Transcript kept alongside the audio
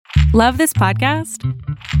Love this podcast?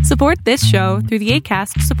 Support this show through the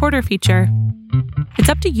Acast supporter feature. It's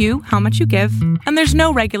up to you how much you give, and there's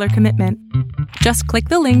no regular commitment. Just click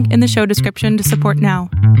the link in the show description to support now.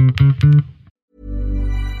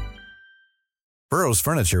 Burrow's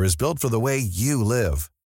furniture is built for the way you live.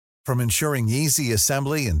 From ensuring easy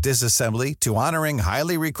assembly and disassembly to honoring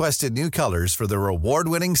highly requested new colors for their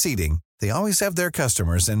award-winning seating, they always have their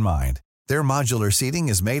customers in mind. Their modular seating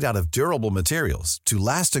is made out of durable materials to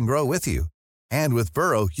last and grow with you. And with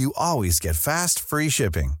Burrow, you always get fast, free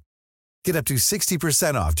shipping. Get up to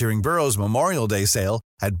 60% off during Burrow's Memorial Day sale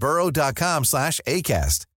at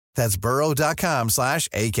burrow.com/ACAST. That's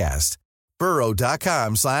burrow.com/ACAST.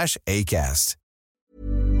 burrow.com/ACAST.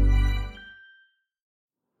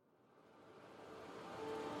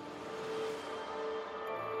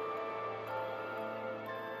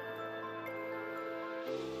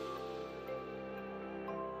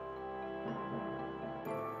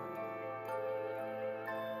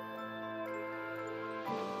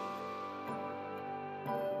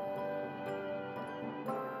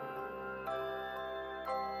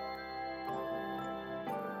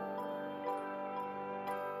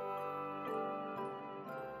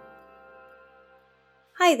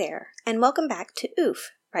 Hi there, and welcome back to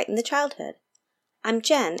Oof, Right in the Childhood. I'm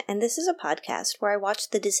Jen, and this is a podcast where I watch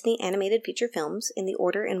the Disney animated feature films in the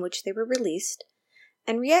order in which they were released,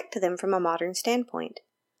 and react to them from a modern standpoint.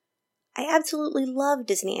 I absolutely love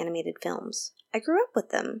Disney animated films. I grew up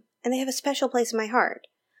with them, and they have a special place in my heart.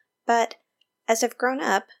 But as I've grown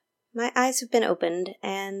up, my eyes have been opened,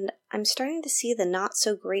 and I'm starting to see the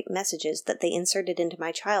not-so-great messages that they inserted into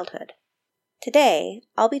my childhood. Today,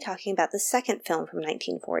 I'll be talking about the second film from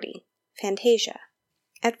 1940, Fantasia.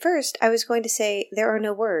 At first, I was going to say there are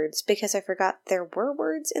no words because I forgot there were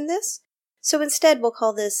words in this, so instead we'll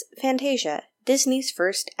call this Fantasia, Disney's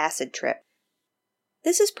first acid trip.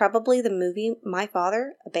 This is probably the movie my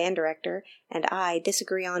father, a band director, and I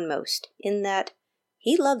disagree on most, in that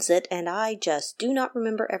he loves it and I just do not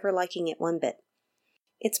remember ever liking it one bit.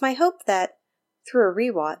 It's my hope that, through a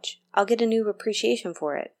rewatch, I'll get a new appreciation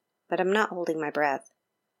for it, but I'm not holding my breath.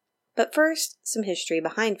 But first, some history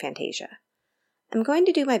behind Fantasia. I'm going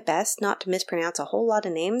to do my best not to mispronounce a whole lot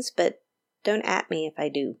of names, but don't at me if I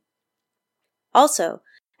do. Also,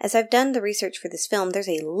 as I've done the research for this film, there's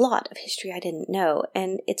a lot of history I didn't know,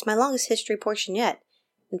 and it's my longest history portion yet.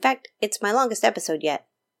 In fact, it's my longest episode yet,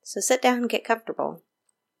 so sit down and get comfortable.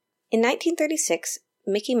 In 1936,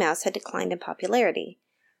 Mickey Mouse had declined in popularity,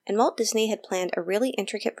 and Walt Disney had planned a really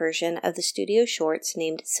intricate version of the studio shorts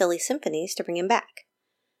named Silly Symphonies to bring him back.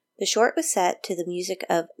 The short was set to the music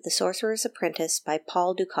of The Sorcerer's Apprentice by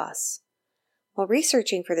Paul Dukas. While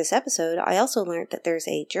researching for this episode, I also learned that there's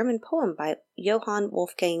a German poem by Johann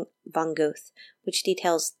Wolfgang von Goethe, which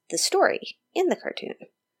details the story in the cartoon.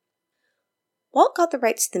 Walt got the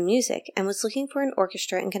rights to the music and was looking for an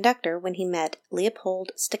orchestra and conductor when he met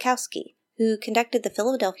Leopold Stokowski, who conducted the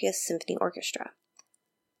Philadelphia Symphony Orchestra.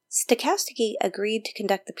 Stokowski agreed to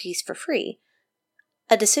conduct the piece for free,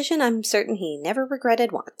 a decision I'm certain he never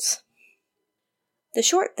regretted once. The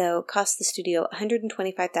short, though, cost the studio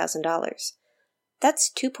 $125,000. That's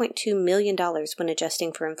 $2.2 million when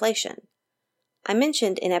adjusting for inflation. I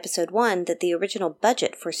mentioned in episode 1 that the original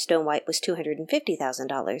budget for Snow White was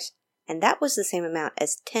 $250,000, and that was the same amount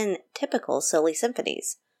as 10 typical Silly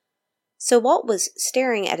Symphonies. So Walt was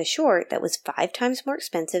staring at a short that was 5 times more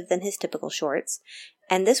expensive than his typical shorts,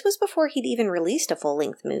 and this was before he'd even released a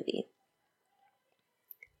full-length movie.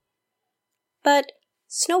 But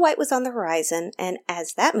Snow White was on the horizon, and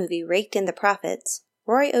as that movie raked in the profits,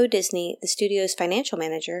 Roy O. Disney, the studio's financial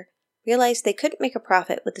manager, realized they couldn't make a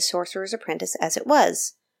profit with The Sorcerer's Apprentice as it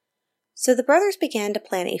was. So the brothers began to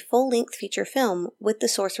plan a full-length feature film with The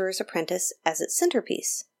Sorcerer's Apprentice as its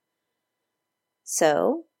centerpiece.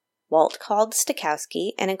 So, Walt called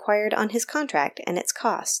Stokowski and inquired on his contract and its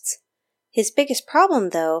costs. His biggest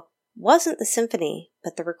problem, though, wasn't the symphony,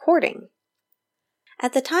 but the recording.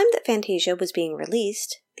 At the time that Fantasia was being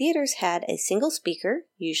released, theaters had a single speaker,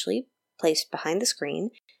 usually placed behind the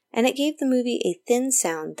screen, and it gave the movie a thin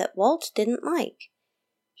sound that Walt didn't like.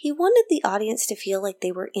 He wanted the audience to feel like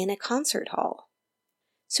they were in a concert hall.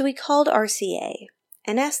 So he called RCA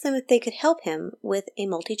and asked them if they could help him with a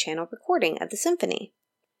multi-channel recording of the symphony.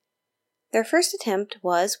 Their first attempt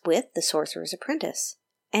was with The Sorcerer's Apprentice,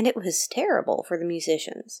 and it was terrible for the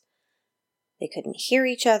musicians. They couldn't hear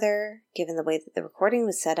each other, given the way that the recording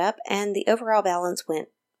was set up, and the overall balance went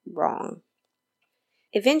wrong.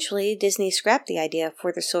 Eventually, Disney scrapped the idea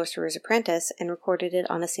for The Sorcerer's Apprentice and recorded it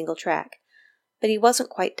on a single track, but he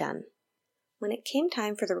wasn't quite done. When it came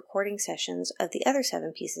time for the recording sessions of the other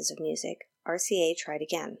 7 pieces of music, RCA tried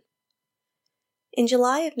again. In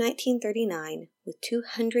July of 1939, with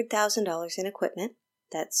 $200,000 in equipment,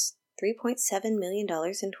 that's $3.7 million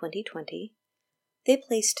in 2020, they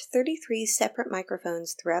placed 33 separate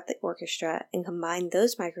microphones throughout the orchestra and combined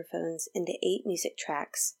those microphones into 8 music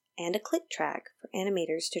tracks and a click track for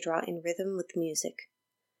animators to draw in rhythm with the music.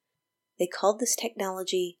 They called this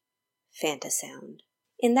technology Fantasound.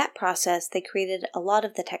 In that process, they created a lot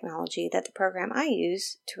of the technology that the program I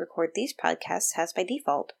use to record these podcasts has by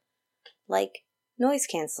default, like noise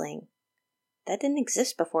canceling. That didn't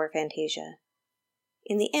exist before Fantasia.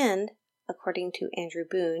 In the end, according to Andrew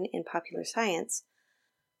Boone in Popular Science,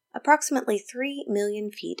 approximately 3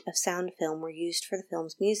 million feet of sound film were used for the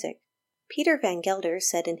film's music. Peter Van Gelder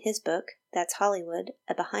said in his book, That's Hollywood,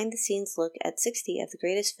 a behind-the-scenes look at 60 of the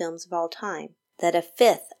greatest films of all time, that a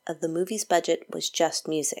fifth of the movie's budget was just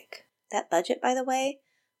music. That budget, by the way,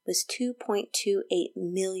 was $2.28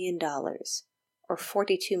 million, or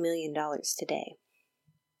 $42 million today.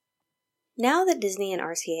 Now that Disney and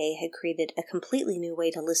RCA had created a completely new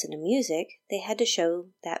way to listen to music, they had to show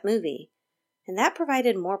that movie. And that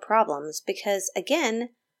provided more problems because, again,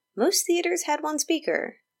 most theaters had one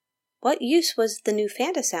speaker. What use was the new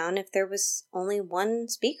Fantasound if there was only one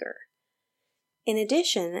speaker? In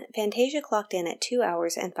addition, Fantasia clocked in at 2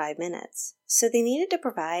 hours and 5 minutes, so they needed to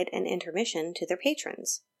provide an intermission to their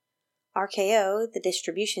patrons. RKO, the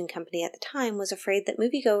distribution company at the time, was afraid that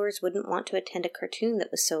moviegoers wouldn't want to attend a cartoon that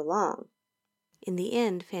was so long. In the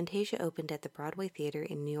end, Fantasia opened at the Broadway Theater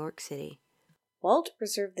in New York City. Walt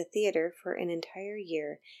reserved the theater for an entire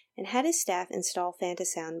year and had his staff install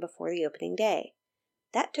Fantasound before the opening day.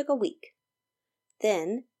 That took a week.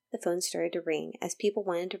 Then, the phone started to ring as people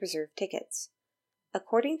wanted to reserve tickets.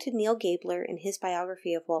 According to Neil Gabler in his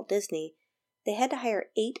biography of Walt Disney, they had to hire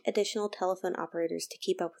 8 additional telephone operators to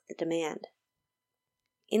keep up with the demand.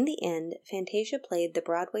 In the end, Fantasia played the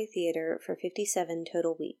Broadway Theater for 57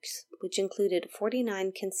 total weeks, which included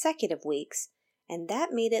 49 consecutive weeks, and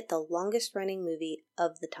that made it the longest-running movie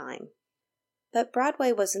of the time. But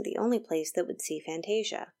Broadway wasn't the only place that would see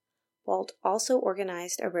Fantasia. Walt also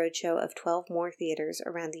organized a roadshow of 12 more theaters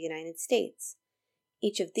around the United States.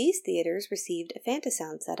 Each of these theaters received a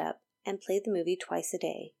Fantasound setup and played the movie twice a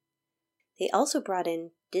day. They also brought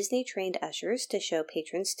in Disney-trained ushers to show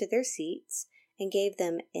patrons to their seats and gave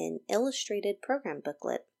them an illustrated program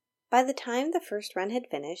booklet. By the time the first run had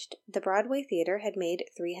finished, the Broadway Theater had made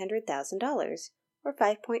 $300,000, or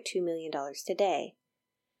 $5.2 million today,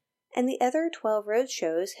 and the other 12 road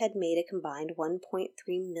shows had made a combined $1.3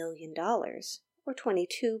 million, or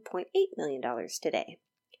 $22.8 million today.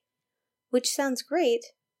 Which sounds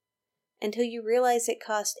great, until you realize it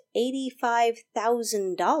cost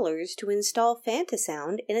 $85,000 to install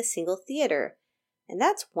Fantasound in a single theater, and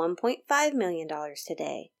that's $1.5 million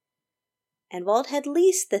today. And Walt had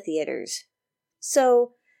leased the theaters.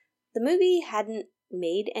 So, the movie hadn't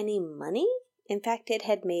made any money? In fact, it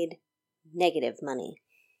had made negative money.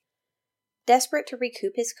 Desperate to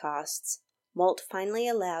recoup his costs, Walt finally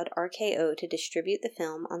allowed RKO to distribute the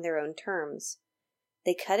film on their own terms.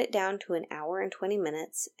 They cut it down to 1 hour and 20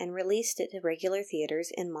 minutes and released it to regular theaters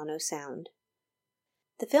in mono sound.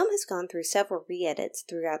 The film has gone through several re-edits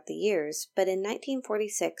throughout the years, but in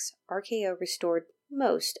 1946, RKO restored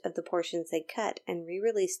most of the portions they cut and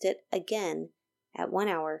re-released it again at 1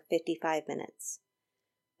 hour 55 minutes.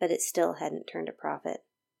 But it still hadn't turned a profit.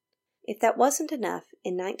 If that wasn't enough,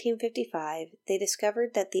 in 1955, they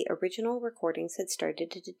discovered that the original recordings had started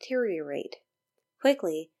to deteriorate.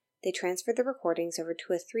 Quickly, they transferred the recordings over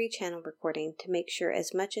to a 3-channel recording to make sure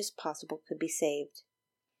as much as possible could be saved.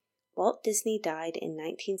 Walt Disney died in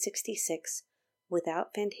 1966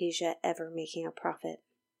 without Fantasia ever making a profit.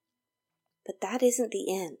 But that isn't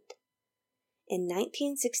the end. In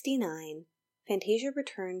 1969, Fantasia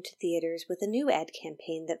returned to theaters with a new ad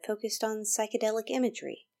campaign that focused on psychedelic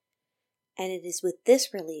imagery. And it is with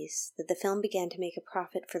this release that the film began to make a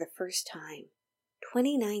profit for the first time,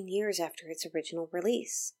 29 years after its original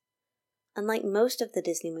release. Unlike most of the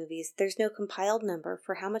Disney movies, there's no compiled number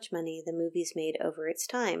for how much money the movies made over its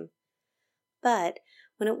time. But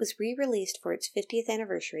when it was re-released for its 50th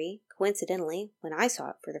anniversary, coincidentally, when I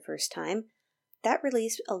saw it for the first time, that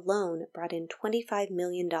release alone brought in $25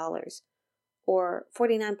 million, or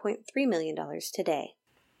 $49.3 million today.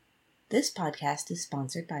 This podcast is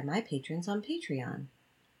sponsored by my patrons on Patreon.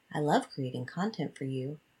 I love creating content for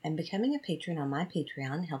you, and becoming a patron on my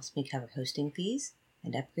Patreon helps me cover hosting fees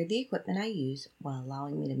and upgrade the equipment I use while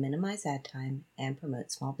allowing me to minimize ad time and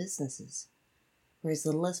promote small businesses. For as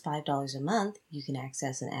little as $5 a month, you can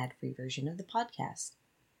access an ad-free version of the podcast.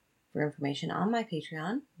 For information on my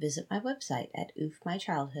Patreon, visit my website at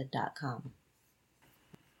oofmychildhood.com.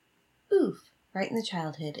 Oof! Right in the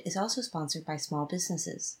Childhood is also sponsored by small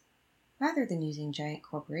businesses. Rather than using giant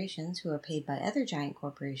corporations who are paid by other giant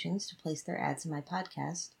corporations to place their ads in my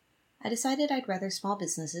podcast, I decided I'd rather small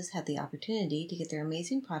businesses have the opportunity to get their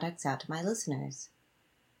amazing products out to my listeners.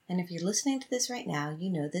 And if you're listening to this right now, you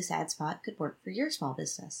know this ad spot could work for your small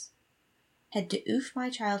business. Head to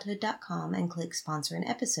oofmychildhood.com and click Sponsor an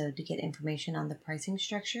Episode to get information on the pricing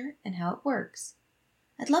structure and how it works.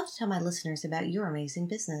 I'd love to tell my listeners about your amazing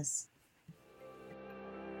business.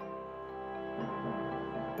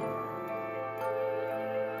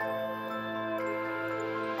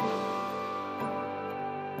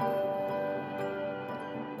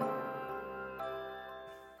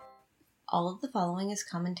 All of the following is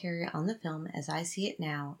commentary on the film as I see it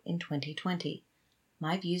now in 2020.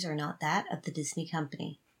 My views are not that of the Disney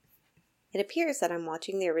Company. It appears that I'm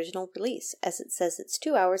watching the original release, as it says it's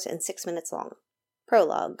 2 hours and 6 minutes long.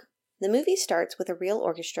 Prologue. The movie starts with a real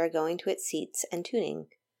orchestra going to its seats and tuning.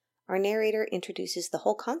 Our narrator introduces the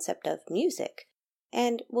whole concept of music,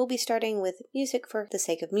 and we'll be starting with music for the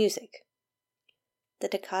sake of music. The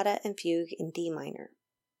Toccata and Fugue in D minor.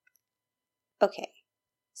 Okay,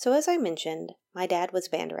 so as I mentioned, my dad was a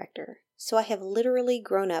band director, so I have literally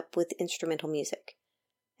grown up with instrumental music.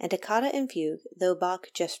 And Toccata and Fugue, though Bach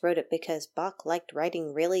just wrote it because Bach liked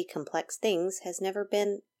writing really complex things, has never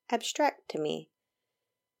been abstract to me.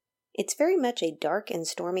 It's very much a dark and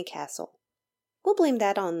stormy castle. We'll blame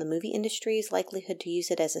that on the movie industry's likelihood to use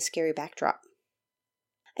it as a scary backdrop.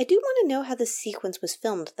 I do want to know how this sequence was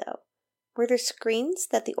filmed, though. Were there screens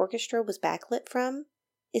that the orchestra was backlit from?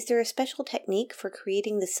 Is there a special technique for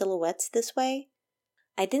creating the silhouettes this way?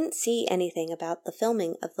 I didn't see anything about the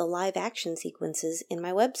filming of the live-action sequences in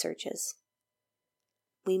my web searches.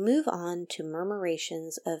 We move on to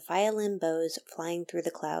murmurations of violin bows flying through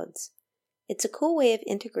the clouds. It's a cool way of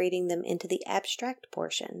integrating them into the abstract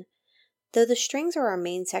portion. Though the strings are our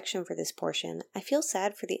main section for this portion, I feel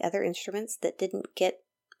sad for the other instruments that didn't get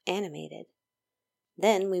animated.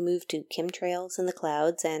 Then we move to chemtrails in the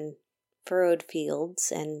clouds and furrowed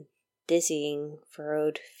fields and dizzying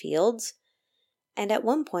furrowed fields. And at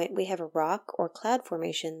one point we have a rock or cloud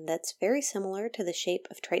formation that's very similar to the shape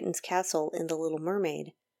of Triton's castle in The Little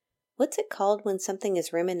Mermaid. What's it called when something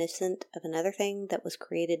is reminiscent of another thing that was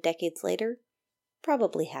created decades later?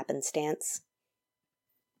 Probably happenstance.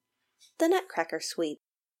 The Nutcracker Suite.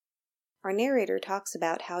 Our narrator talks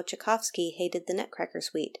about how Tchaikovsky hated the Nutcracker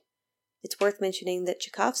Suite. It's worth mentioning that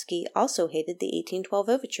Tchaikovsky also hated the 1812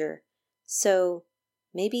 Overture, so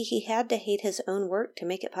maybe he had to hate his own work to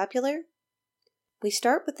make it popular? We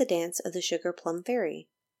start with the dance of the Sugar Plum Fairy,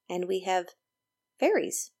 and we have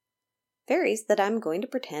fairies. Fairies that I'm going to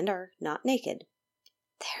pretend are not naked.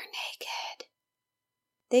 They're naked.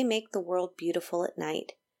 They make the world beautiful at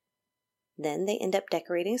night. Then they end up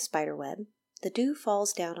decorating a spiderweb. The dew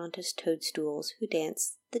falls down onto toadstools who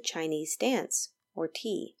dance the Chinese dance, or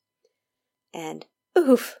tea. And,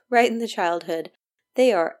 oof, right in the childhood,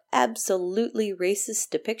 they are absolutely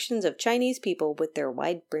racist depictions of Chinese people with their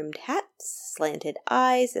wide-brimmed hats, slanted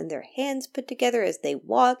eyes, and their hands put together as they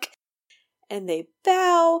walk. And they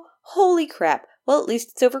bow. Holy crap. Well, at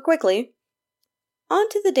least it's over quickly. On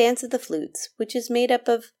to the Dance of the Flutes, which is made up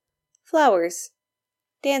of flowers.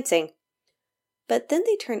 Dancing. But then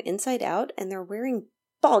they turn inside out and they're wearing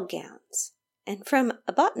ball gowns. And from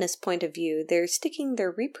a botanist's point of view, they're sticking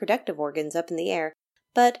their reproductive organs up in the air,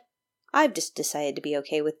 but I've just decided to be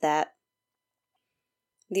okay with that.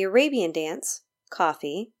 The Arabian dance,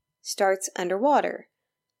 coffee, starts underwater.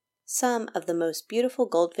 Some of the most beautiful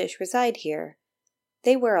goldfish reside here.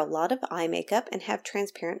 They wear a lot of eye makeup and have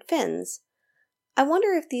transparent fins. I wonder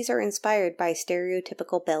if these are inspired by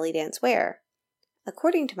stereotypical belly dance wear.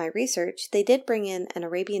 According to my research, they did bring in an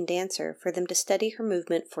Arabian dancer for them to study her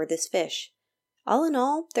movement for this fish. All in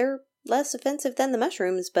all, they're less offensive than the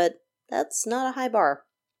mushrooms, but that's not a high bar.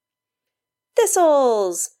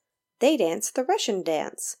 Thistles! They dance the Russian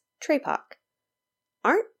dance, Trepak.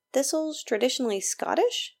 Aren't thistles traditionally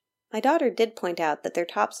Scottish? My daughter did point out that their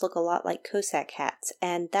tops look a lot like Cossack hats,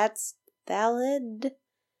 and that's valid.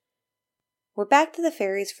 We're back to the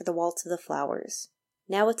fairies for the Waltz of the Flowers.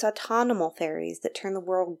 Now it's autumnal fairies that turn the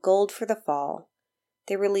world gold for the fall.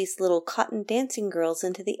 They release little cotton dancing girls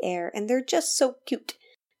into the air, and they're just so cute.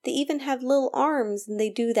 They even have little arms, and they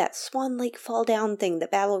do that Swan Lake fall down thing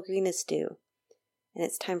that ballerinas do. And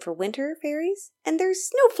it's time for winter fairies, and there's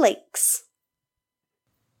snowflakes!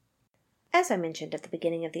 As I mentioned at the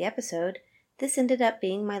beginning of the episode, this ended up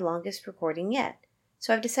being my longest recording yet,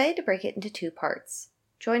 so I've decided to break it into 2 parts.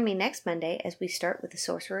 Join me next Monday as we start with The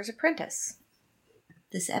Sorcerer's Apprentice.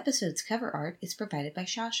 This episode's cover art is provided by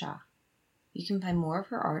Shasha. You can find more of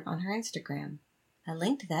her art on her Instagram. I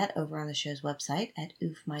linked that over on the show's website at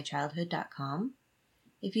oofmychildhood.com.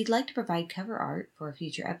 If you'd like to provide cover art for a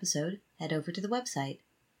future episode, head over to the website.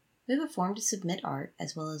 We have a form to submit art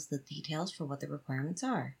as well as the details for what the requirements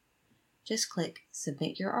are. Just click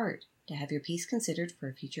Submit Your Art to have your piece considered for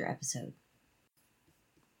a future episode.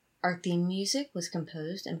 Our theme music was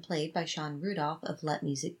composed and played by Sean Rudolph of Let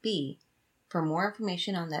Music Be. For more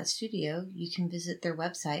information on that studio, you can visit their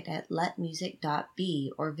website at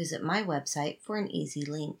letmusic.be or visit my website for an easy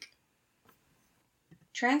link.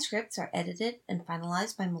 Transcripts are edited and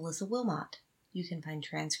finalized by Melissa Wilmot. You can find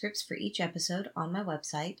transcripts for each episode on my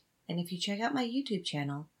website, and if you check out my YouTube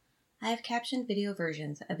channel, I have captioned video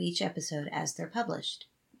versions of each episode as they're published.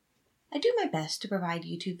 I do my best to provide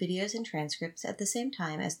YouTube videos and transcripts at the same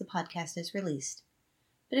time as the podcast is released.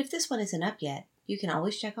 But if this one isn't up yet, you can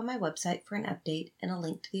always check on my website for an update and a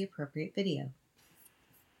link to the appropriate video.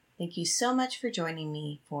 Thank you so much for joining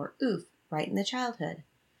me for Oof, Right in the Childhood.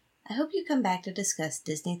 I hope you come back to discuss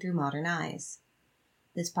Disney through modern eyes.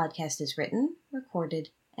 This podcast is written, recorded,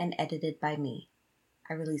 and edited by me.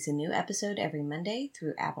 I release a new episode every Monday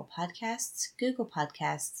through Apple Podcasts, Google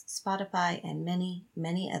Podcasts, Spotify, and many,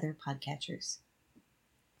 many other podcatchers.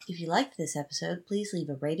 If you liked this episode, please leave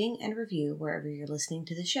a rating and review wherever you're listening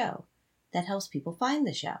to the show. That helps people find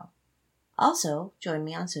the show. Also, join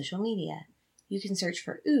me on social media. You can search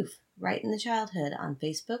for Oof, Right in the Childhood on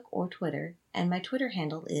Facebook or Twitter, and my Twitter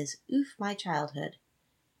handle is oofmychildhood.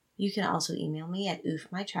 You can also email me at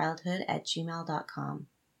oofmychildhood@gmail.com.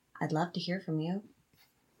 I'd love to hear from you.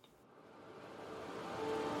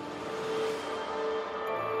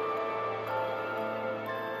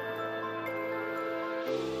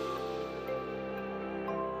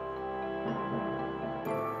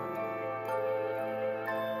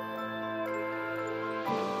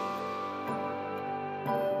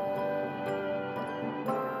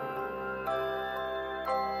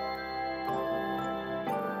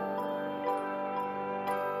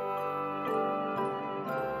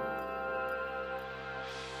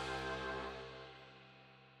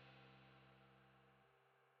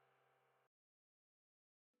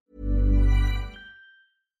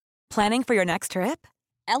 Planning for your next trip?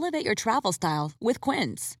 Elevate your travel style with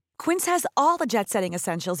Quince. Quince has all the jet-setting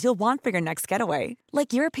essentials you'll want for your next getaway,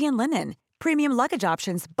 like European linen, premium luggage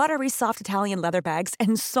options, buttery soft Italian leather bags,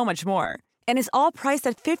 and so much more. And is all priced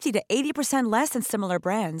at 50 to 80% less than similar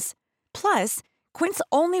brands. Plus, Quince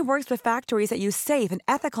only works with factories that use safe and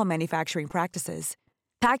ethical manufacturing practices.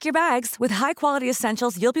 Pack your bags with high-quality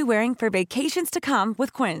essentials you'll be wearing for vacations to come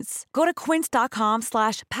with Quince. Go to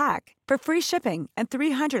quince.com/pack for free shipping and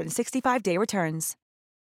 365-day returns.